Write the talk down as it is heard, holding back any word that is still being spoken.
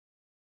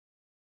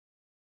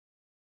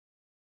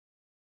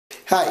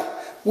Hi,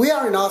 we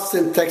are in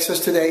Austin, Texas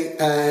today,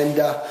 and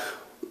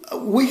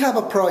we have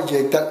a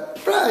project that,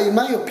 in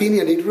my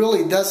opinion, it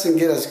really doesn't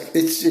get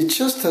it's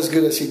just as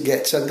good as it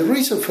gets. And the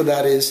reason for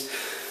that is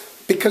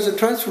because the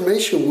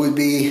transformation would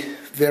be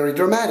very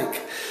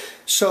dramatic.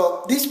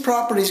 So this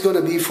property is going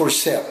to be for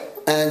sale.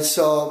 And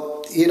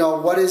so, you know,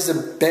 what is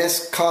the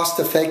best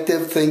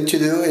cost-effective thing to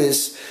do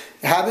is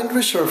have it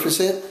resurface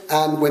it,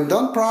 and when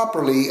done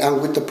properly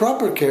and with the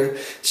proper care,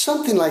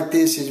 something like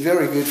this is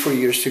very good for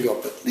years to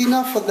go. But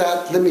enough of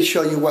that, let me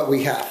show you what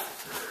we have.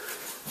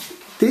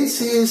 This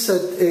is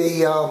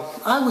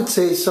I would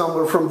say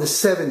somewhere from the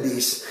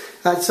 70s.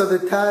 And so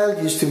the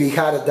tile used to be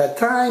hot at that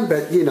time,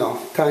 but you know,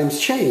 times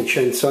change,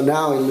 and so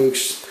now it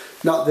looks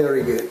not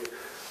very good.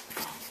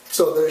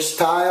 So there's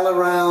tile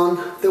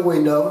around the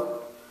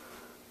window,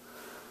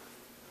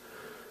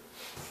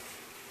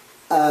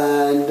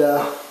 and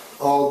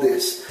all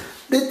this.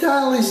 The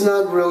tile is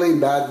not really in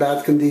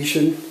bad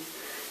condition,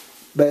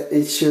 but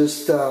it's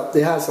just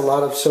it has a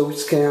lot of soap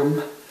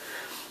scum.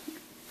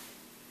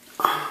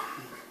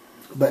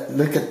 But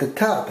look at the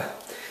tub.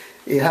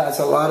 It has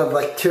a lot of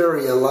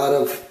bacteria, a lot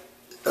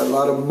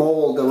of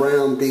mold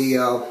around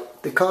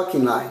the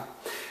caulking line.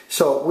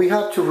 So we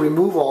have to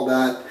remove all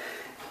that,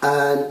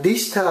 and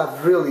this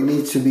tub really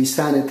needs to be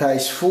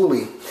sanitized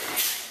fully.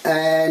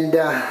 And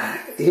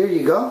here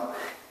you go.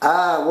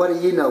 What do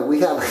you know?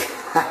 We have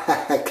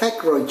a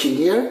cockroach in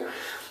here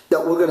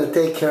that we're going to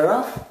take care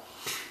of.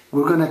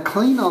 We're going to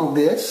clean all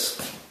this,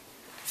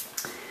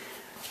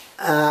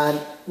 and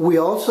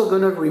we're also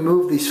going to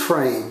remove this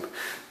frame.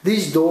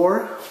 This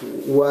door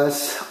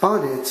was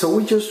on it, so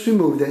we just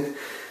removed it,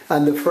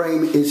 and the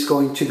frame is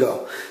going to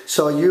go.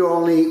 So you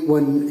only,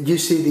 when you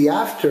see the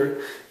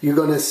after, you're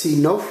going to see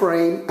no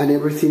frame, and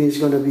everything is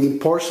going to be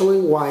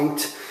porcelain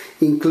white,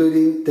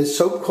 including the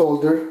soap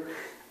holder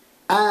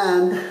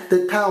and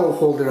the towel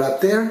holder up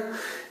there.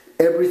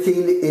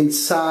 Everything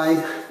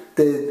inside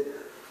the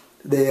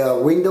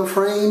window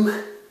frame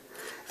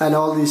and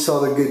all this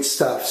other good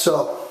stuff.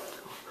 So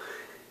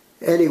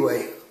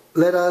anyway,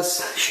 let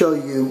us show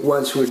you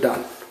once we're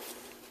done.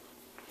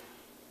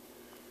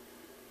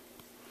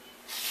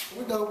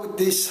 We're done with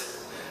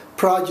this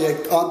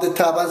project on the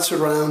tub and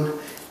surround.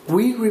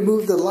 We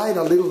removed the light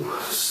a little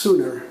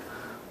sooner,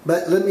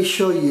 but let me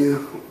show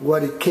you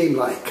what it came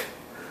like.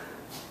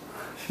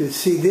 You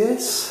see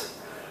this?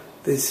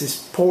 This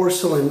is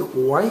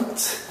porcelain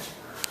white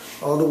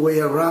all the way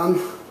around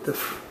the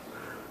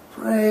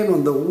frame,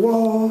 on the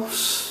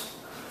walls.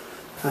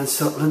 And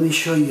so let me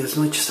show you as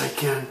much as I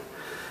can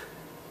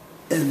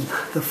in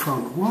the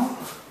front wall.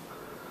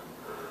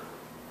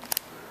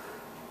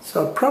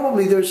 So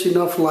probably there's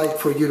enough light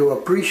for you to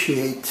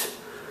appreciate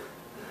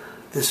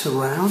the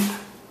surround.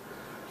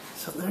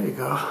 So there you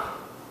go.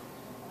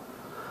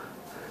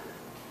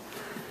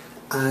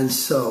 And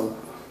so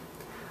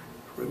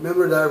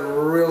remember that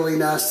really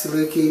nasty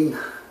looking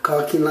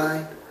caulking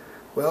line?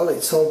 Well,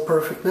 it's all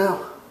perfect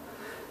now.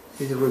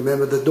 You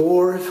remember the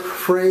door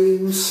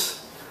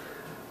frames?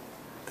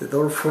 The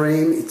door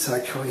frame,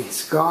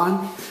 it's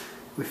gone.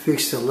 We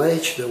fixed the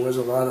ledge. There was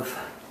a lot of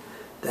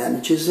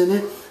damages in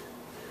it.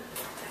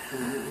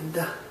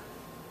 And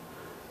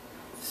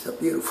it's a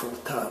beautiful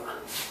tub.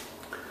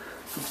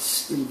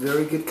 It's in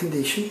very good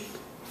condition.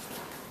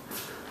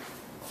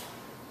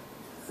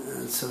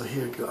 And so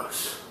here it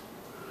goes.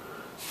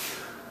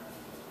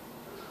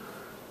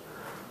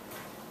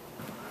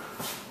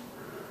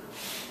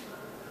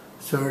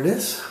 So it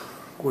is.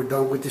 We're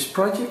done with this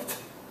project,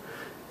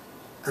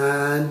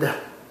 and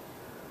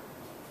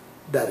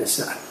that is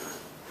that.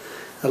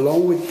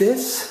 Along with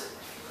this,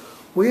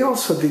 we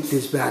also did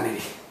this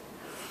vanity.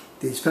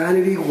 This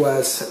vanity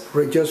was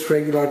just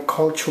regular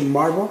cultured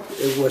marble.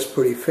 It was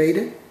pretty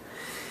faded.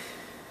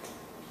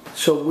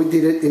 So we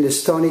did it in a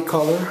stony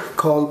color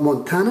called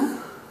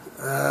Montana.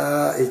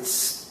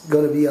 It's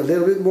going to be a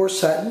little bit more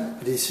satin.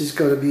 This is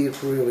going to be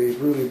really,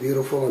 really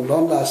beautiful and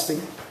long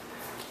lasting.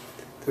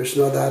 There's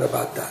no doubt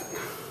about that.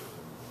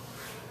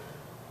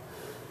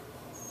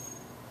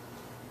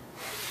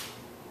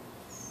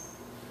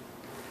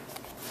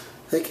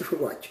 Thank you for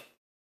watching.